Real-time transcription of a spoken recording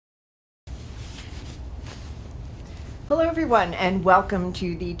Hello everyone, and welcome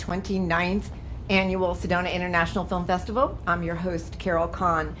to the 29th Annual Sedona International Film Festival. I'm your host, Carol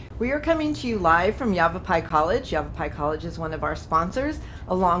Kahn. We are coming to you live from Yavapai College. Yavapai College is one of our sponsors,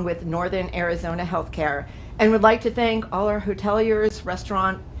 along with Northern Arizona Healthcare. And would like to thank all our hoteliers,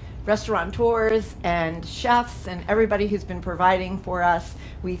 restaurateurs, and chefs, and everybody who's been providing for us.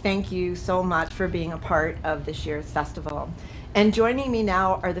 We thank you so much for being a part of this year's festival. And joining me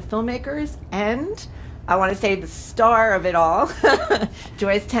now are the filmmakers and I want to say the star of it all,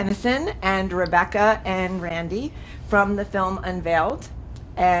 Joyce Tenneson and Rebecca and Randy from the film Unveiled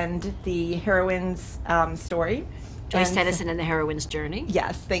and the heroine's story. Joyce Tenneson and the heroine's journey.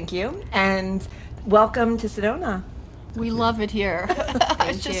 Yes, thank you. And welcome to Sedona. We love it here.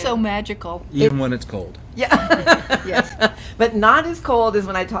 It's just so magical. Even when it's cold. Yeah. Yes. But not as cold as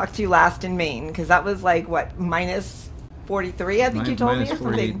when I talked to you last in Maine, because that was like, what, minus 43, I think you told me, or -48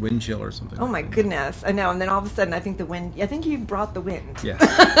 something. wind chill or something. Oh my goodness, I know. And then all of a sudden, I think the wind. I think you brought the wind. Yeah.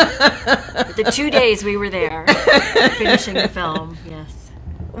 The 2 days we were there, finishing the film. Yes.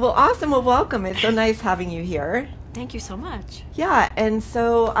 Well, awesome. Well, welcome. It's so nice having you here. Thank you so much. Yeah, and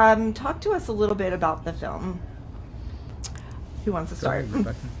so talk to us a little bit about the film. Who wants to start?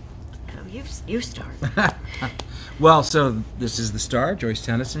 Oh, you start. Well, so this is the star, Joyce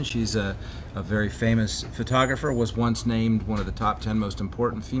Tenneson. She's a very famous photographer, was once named one of the top 10 most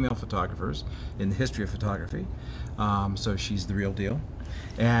important female photographers in the history of photography. So she's the real deal.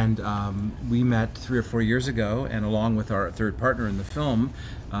 And we met 3 or 4 years ago, and along with our third partner in the film,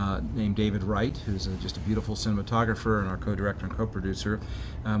 named David Wright, who's just a beautiful cinematographer and our co-director and co-producer,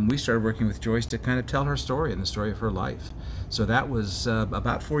 we started working with Joyce to kind of tell her story and the story of her life. So that was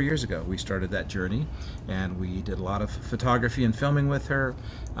about 4 years ago we started that journey, and we did a lot of photography and filming with her.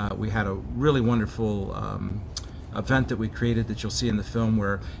 We had a really wonderful event that we created that you'll see in the film,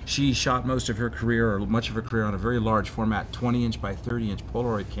 where she shot most of her career, or much of her career, on a very large format 20-inch by 30-inch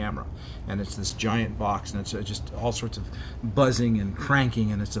Polaroid camera, and it's this giant box, and it's just all sorts of buzzing and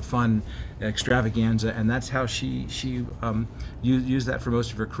cranking, and it's a fun extravaganza, and that's how she used that for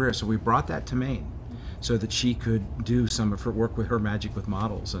most of her career. So we brought that to Maine so that she could do some of her work with her magic with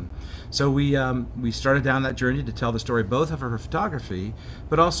models. And so we started down that journey to tell the story both of her photography,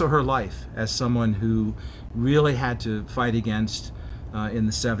 but also her life as someone who really had to fight against, in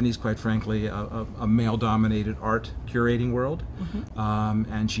the 70s, quite frankly, a male-dominated art curating world.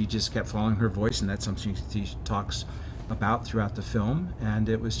 Mm-hmm. And she just kept following her voice, and that's something she talks about throughout the film. And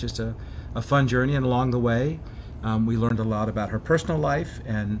it was just a fun journey, and along the way, we learned a lot about her personal life,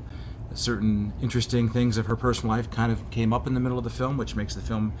 and certain interesting things of her personal life kind of came up in the middle of the film, which makes the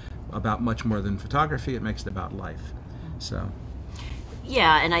film about much more than photography. It makes it about life. So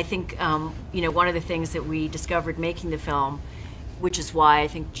Yeah, and I think one of the things that we discovered making the film, which is why I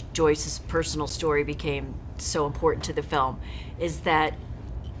think Joyce's personal story became so important to the film, is that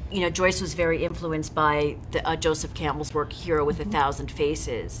Joyce was very influenced by Joseph Campbell's work, Hero with a Thousand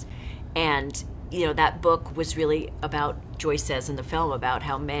Faces, and that book was really about, Joyce says in the film, about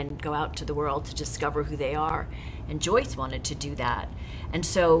how men go out to the world to discover who they are, and Joyce wanted to do that. And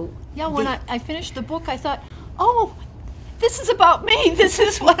so yeah, when I finished the book, I thought, oh, this is about me. This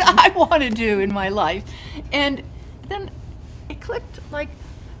is what I want to do in my life. And then it clicked, like,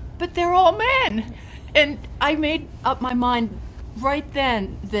 but they're all men. And I made up my mind right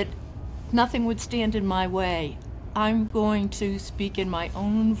then that nothing would stand in my way. I'm going to speak in my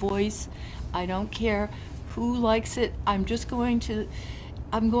own voice. I don't care who likes it. I'm going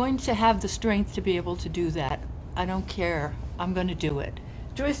to have the strength to be able to do that. I don't care. I'm going to do it.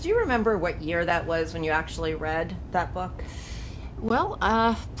 Joyce, do you remember what year that was when you actually read that book? Well,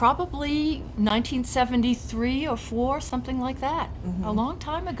 probably 1973 or 4, something like that. Mm-hmm. A long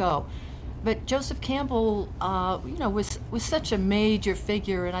time ago. But Joseph Campbell, was such a major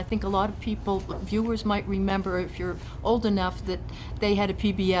figure, and I think a lot of viewers might remember, if you're old enough, that they had a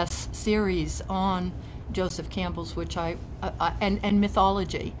PBS series on Joseph Campbell's, which and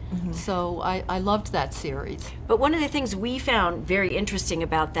mythology. Mm-hmm. So I loved that series. But one of the things we found very interesting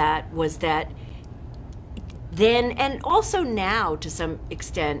about that was that then, and also now to some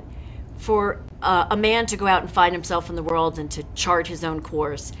extent, for a man to go out and find himself in the world and to chart his own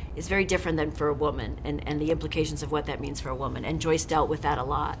course is very different than for a woman, and the implications of what that means for a woman. And Joyce dealt with that a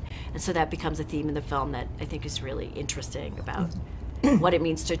lot. And so that becomes a theme in the film that I think is really interesting about what it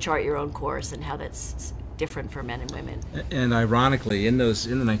means to chart your own course and how that's different for men and women. And ironically, in the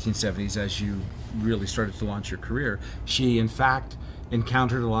 1970s, as you really started to launch your career, she in fact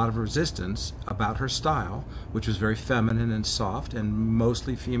encountered a lot of resistance about her style, which was very feminine and soft and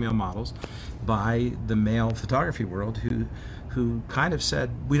mostly female models, by the male photography world, who kind of said,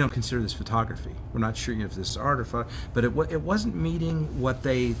 we don't consider this photography. We're not sure if this is art or photo, but it wasn't meeting what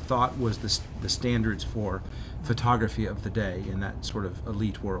they thought was the standards for photography of the day in that sort of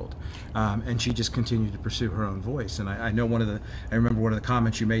elite world. And she just continued to pursue her own voice. And I know I remember one of the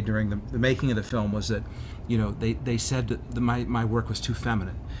comments you made during the making of the film was that, you know, they said that my work was too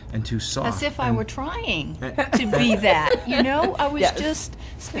feminine and too soft. As if I were trying to be that, you know? I was just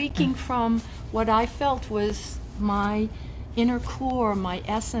speaking from what I felt was my inner core, my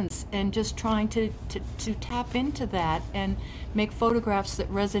essence, and just trying to tap into that and make photographs that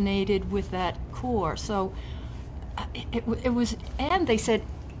resonated with that core. So it was, and they said,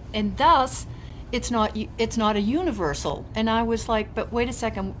 and thus it's not a universal. And I was like, but wait a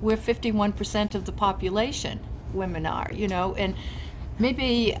second, we're 51% of the population, women are, you know, and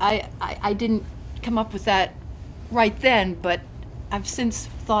maybe I didn't come up with that right then, but I've since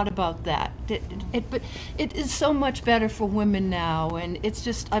thought about that. But it is so much better for women now, and it's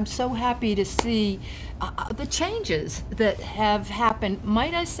just, I'm so happy to see the changes that have happened,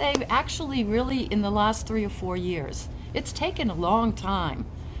 might I say, actually really in the last 3 or 4 years. It's taken a long time,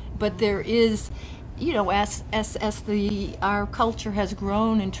 but there is, you know, as our culture has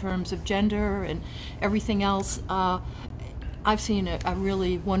grown in terms of gender and everything else, I've seen a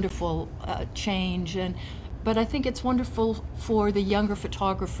really wonderful change. But I think it's wonderful for the younger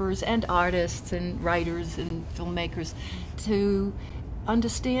photographers and artists and writers and filmmakers to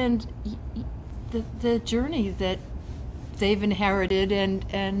understand the journey that they've inherited and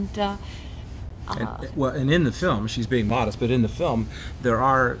in the film, she's being modest, but in the film, there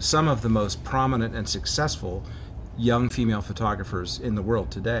are some of the most prominent and successful young female photographers in the world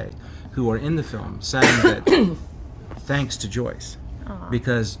today who are in the film saying that thanks to Joyce.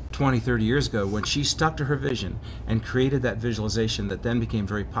 Because 20, 30 years ago, when she stuck to her vision and created that visualization that then became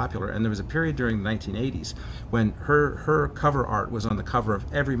very popular, and there was a period during the 1980s when her cover art was on the cover of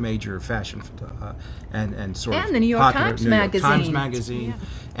every major fashion and sort of the New York Times magazine. Times magazine,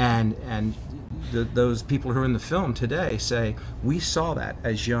 and those people who are in the film today say, we saw that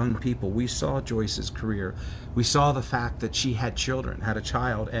as young people. We saw Joyce's career. We saw the fact that she had children, had a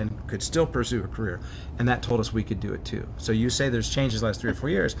child, and could still pursue her career. And that told us we could do it too. So you say there's changes the last 3 or 4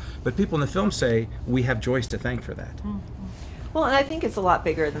 years, but people in the film say, we have Joyce to thank for that. Mm-hmm. Well, and I think it's a lot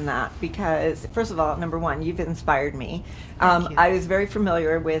bigger than that because, first of all, number one, you've inspired me. Thank you. I was very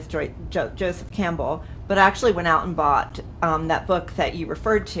familiar with Joseph Campbell, but I actually went out and bought that book that you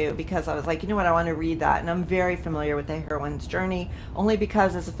referred to because I was like, you know what, I want to read that. And I'm very familiar with the heroine's journey, only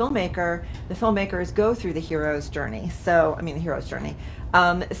because as a filmmaker, the filmmakers go through the hero's journey. So, I mean, the hero's journey.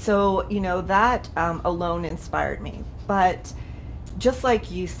 So, you know, that alone inspired me. But just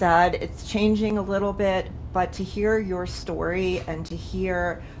like you said, it's changing a little bit, but to hear your story and to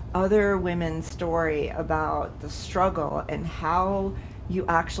hear other women's story about the struggle and how you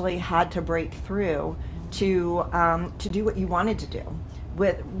actually had to break through to do what you wanted to do,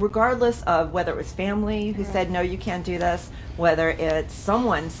 regardless of whether it was family who said, no, you can't do this, whether it's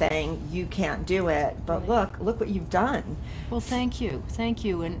someone saying you can't do it, but look what you've done. Well, thank you.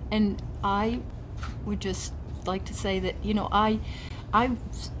 And I would just like to say that, you know, I'm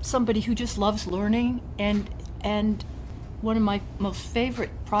somebody who just loves learning, and one of my most favorite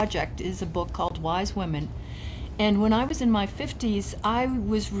projects is a book called Wise Women. And when I was in my 50s, I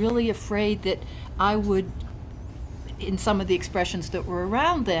was really afraid that I would, in some of the expressions that were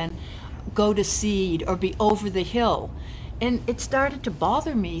around then, go to seed or be over the hill. And it started to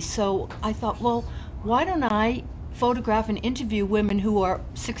bother me, so I thought, well, why don't I photograph and interview women who are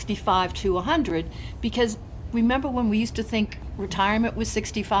 65 to 100? Because remember when we used to think retirement was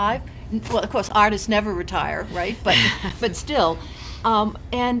 65? Well, of course, artists never retire, right? But still.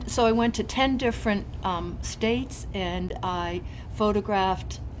 And so I went to 10 different states, and I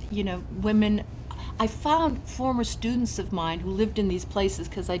photographed, you know, women. I found former students of mine who lived in these places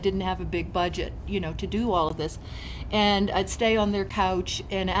because I didn't have a big budget, you know, to do all of this. And I'd stay on their couch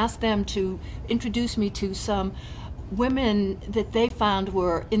and ask them to introduce me to some women that they found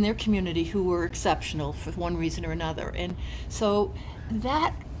were in their community who were exceptional for one reason or another. And so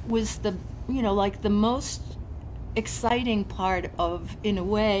that was the, you know, like the most exciting part of, in a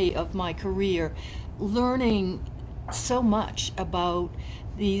way, of my career, learning so much about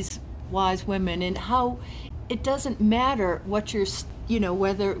these wise women and how it doesn't matter what your, you know,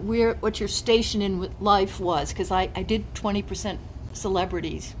 what your station in life was, because I did 20%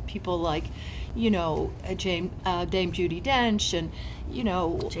 celebrities, people like, you know, Dame Judi Dench and, you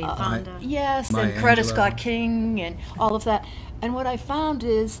know, Jane Fonda. Yes, Maya and Coretta Angelou. Scott King and all of that. And what I found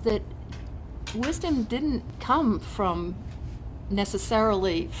is that wisdom didn't come from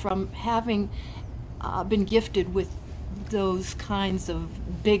necessarily from having been gifted with those kinds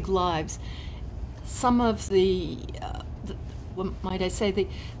of big lives. Some of what might I say,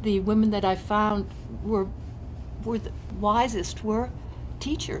 the women that I found were the wisest were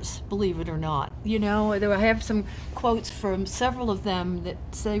teachers, believe it or not. You know, I have some quotes from several of them that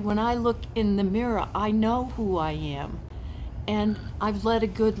say, when I look in the mirror, I know who I am, and I've led a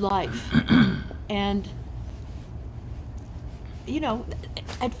good life. And, you know,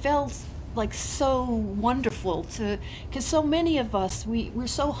 it felt like so wonderful because so many of us, we're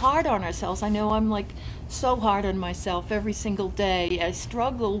so hard on ourselves. I know I'm like so hard on myself every single day. I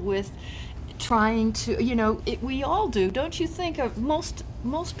struggle with trying to, you know, we all do, don't you think?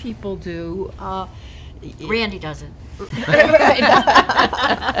 Most people do. Randy doesn't.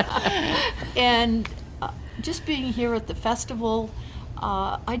 And just being here at the festival,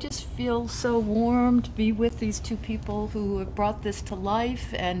 I just feel so warm to be with these two people who have brought this to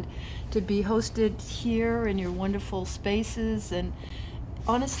life, and to be hosted here in your wonderful spaces. And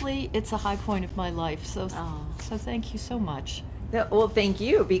honestly, it's a high point of my life. So thank you so much. Well, thank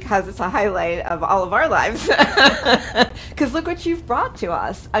you, because it's a highlight of all of our lives. Because look what you've brought to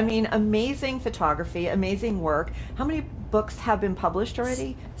us. I mean, amazing photography, amazing work. How many books have been published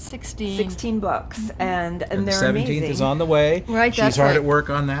already? 16. 16 books, and the they're 17th amazing. is on the way. Right, She's that's hard right. at work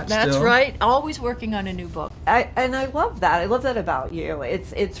on that That's still. right. Always working on a new book. And I love that. I love that about you.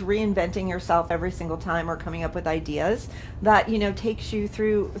 It's reinventing yourself every single time, or coming up with ideas that, you know, takes you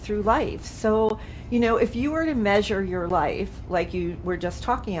through life. So, you know, if you were to measure your life like you were just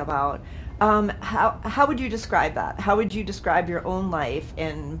talking about, how would you describe that? How would you describe your own life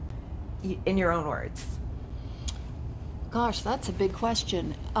in your own words? Gosh, that's a big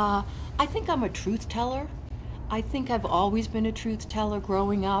question. I think I'm a truth teller. I think I've always been a truth teller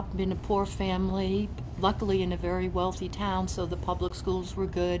growing up in a poor family, luckily in a very wealthy town, so the public schools were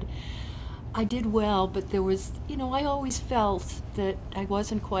good. I did well, but there was, you know, I always felt that I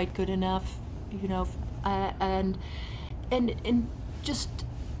wasn't quite good enough, you know, and just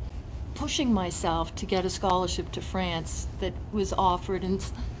pushing myself to get a scholarship to France that was offered, and,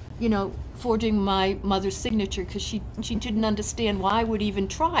 you know, forging my mother's signature because she didn't understand why I would even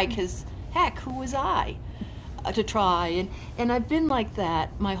try, because heck, who was I to try? And I've been like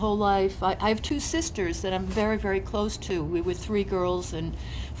that my whole life. I have two sisters that I'm very, very close to. We were 3 girls in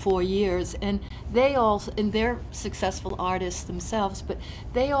 4 years, and they all, and they're successful artists themselves, but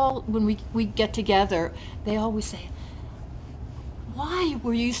they all, when we get together, they always say, why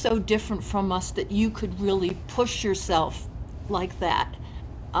were you so different from us that you could really push yourself like that?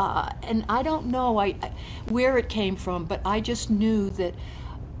 And I don't know where it came from, but I just knew that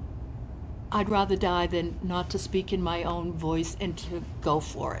I'd rather die than not to speak in my own voice and to go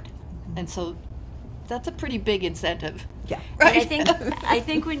for it. And so that's a pretty big incentive. Yeah. Right? And I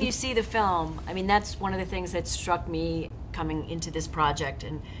think when you see the film, I mean, that's one of the things that struck me coming into this project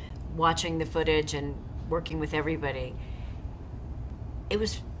and watching the footage and working with everybody. It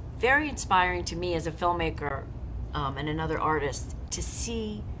was very inspiring to me as a filmmaker and another artist to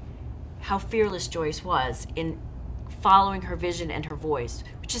see how fearless Joyce was in following her vision and her voice,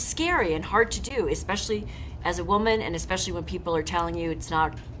 which is scary and hard to do, especially as a woman, and especially when people are telling you it's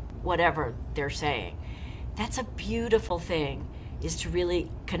not whatever they're saying. That's a beautiful thing, is to really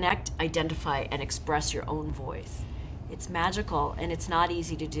connect, identify, and express your own voice. It's magical, and it's not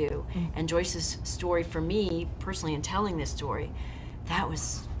easy to do. And Joyce's story, for me personally, in telling this story, that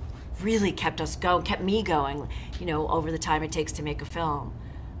was really kept me going, you know, over the time it takes to make a film.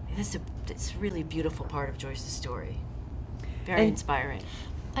 It's a really beautiful part of Joyce's story. Very inspiring.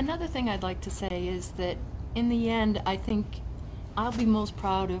 Another thing I'd like to say is that in the end, I think I'll be most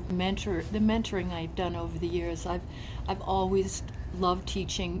proud of the mentoring I've done over the years. I've always loved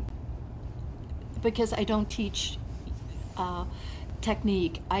teaching, because I don't teach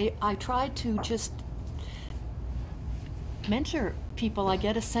technique. I try to just mentor people. I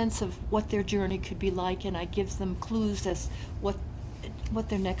get a sense of what their journey could be like, and I give them clues as what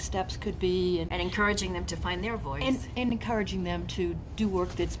their next steps could be, And encouraging them to find their voice. and encouraging them to do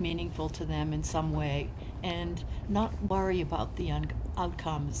work that's meaningful to them in some way, and not worry about the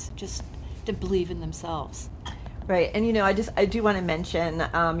outcomes, just to believe in themselves. Right, and you know, I do want to mention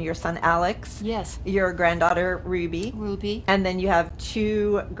your son Alex. Yes. Your granddaughter Ruby. Ruby. And then you have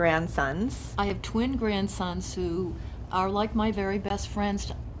 2 grandsons. I have twin grandsons who are like my very best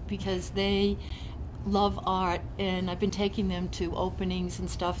friends, because they love art, and I've been taking them to openings and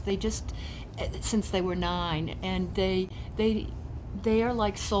stuff. They just, since they were 9, and they are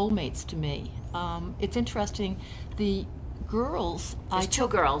like soulmates to me. It's interesting, the girls, There's 2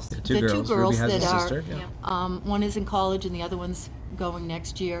 girls. The two girls. girls Ruby has that a are, sister. Yeah. one is in college and the other one's going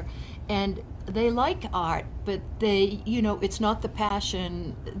next year, and they like art, but they, you know, it's not the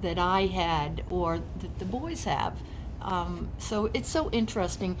passion that I had or that the boys have. So it's so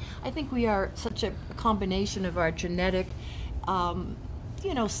interesting. I think we are such a combination of our genetic,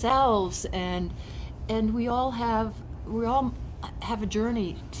 you know, selves, and we all have a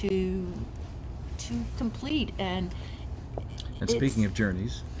journey to complete. And speaking of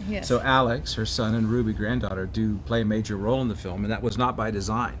journeys, Yes. so Alex, her son, and Ruby, granddaughter, do play a major role in the film, and that was not by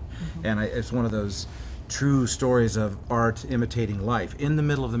design. And it's one of those true stories of art imitating life. In the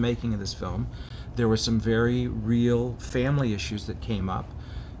middle of the making of this film, there were some very real family issues that came up,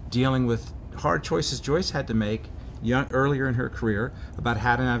 dealing with hard choices Joyce had to make earlier in her career about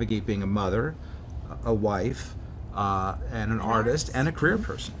how to navigate being a mother, a wife, and an artist, and a career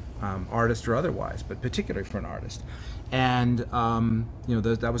person, artist or otherwise, but particularly for an artist. And you know,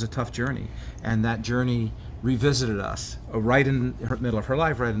 that was a tough journey, and that journey revisited us right in the middle of her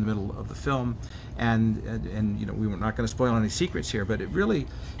life, right in the middle of the film. And you know, we were not going to spoil any secrets here, but it really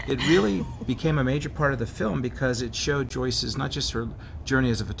became a major part of the film because it showed Joyce's, not just her journey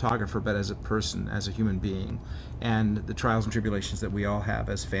as a photographer, but as a person, as a human being, and the trials and tribulations that we all have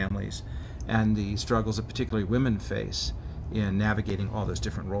as families, and the struggles that particularly women face in navigating all those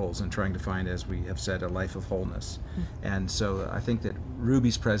different roles and trying to find, as we have said, a life of wholeness. And so I think that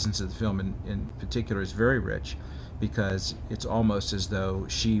Ruby's presence in the film in particular is very rich, because it's almost as though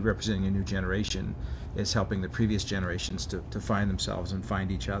she, representing a new generation, is helping the previous generations to find themselves and find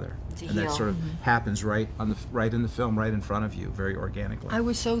each other. To and that heal. sort of happens right in the film, right in front of you, very organically. I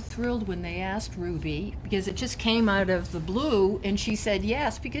was so thrilled when they asked Ruby, because it just came out of the blue, and she said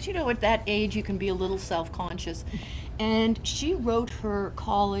yes, because, you know, at that age you can be a little self-conscious. And she wrote her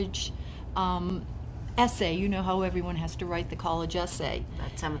college essay. You know how everyone has to write the college essay.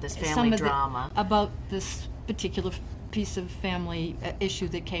 About some of this family drama. About this particular piece of family issue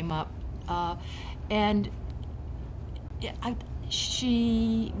that came up. And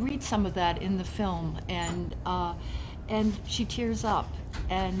she reads some of that in the film, and she tears up.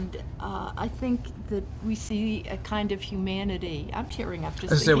 And I think that we see a kind of humanity. I'm tearing up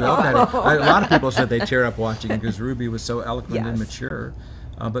just I say, we all kind of, a lot of people said they tear up watching because Ruby was so eloquent and Yes. mature,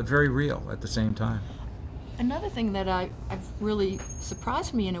 but very real at the same time. Another thing that I've really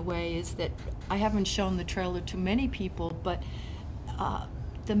surprised me in a way is that I haven't shown the trailer to many people, but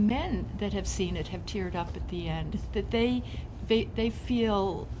the men that have seen it have teared up at the end. That they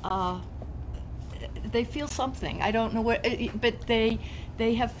feel something. I don't know what, but they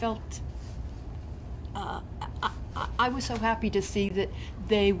have felt. I was so happy to see that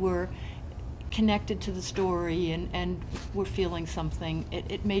they were connected to the story and were feeling something.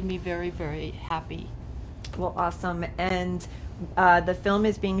 It made me very, very happy. Well, awesome. And the film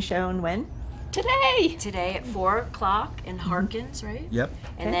is being shown when? Today at 4 o'clock in Harkins, right? Yep.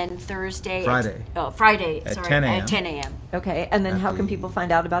 And then Thursday. Friday. Friday. At Sorry, 10 a.m. At 10 a.m. Okay, and then At how can the- people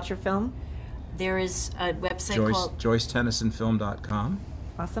find out about your film? There is a website called. JoyceTennysonFilm.com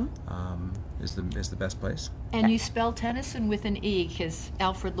Awesome. is the best place. And you spell Tennyson with an E, because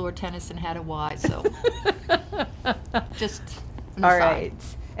Alfred Lord Tennyson had a Y, so just an All aside. right.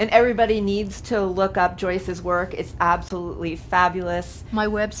 And everybody needs to look up Joyce's work. It's absolutely fabulous. My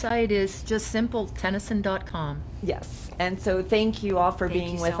website is just simple, Tenneson.com. Yes. And so thank you all for Thank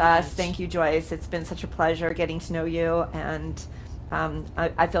being you with so us. much. Thank you, Joyce. It's been such a pleasure getting to know you, and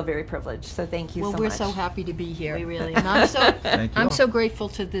I feel very privileged. So thank you Well, so we're much. so happy to be here. We really And I'm so Thank you I'm all. so grateful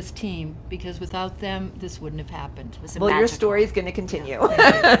to this team, because without them, this wouldn't have happened. It was a Well, your magical- story is going to continue. All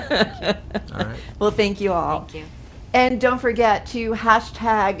right. Well, thank you all. Thank you. And don't forget to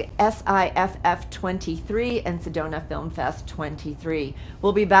hashtag SIFF23 and Sedona Film Fest 23.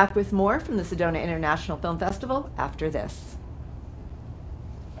 We'll be back with more from the Sedona International Film Festival after this.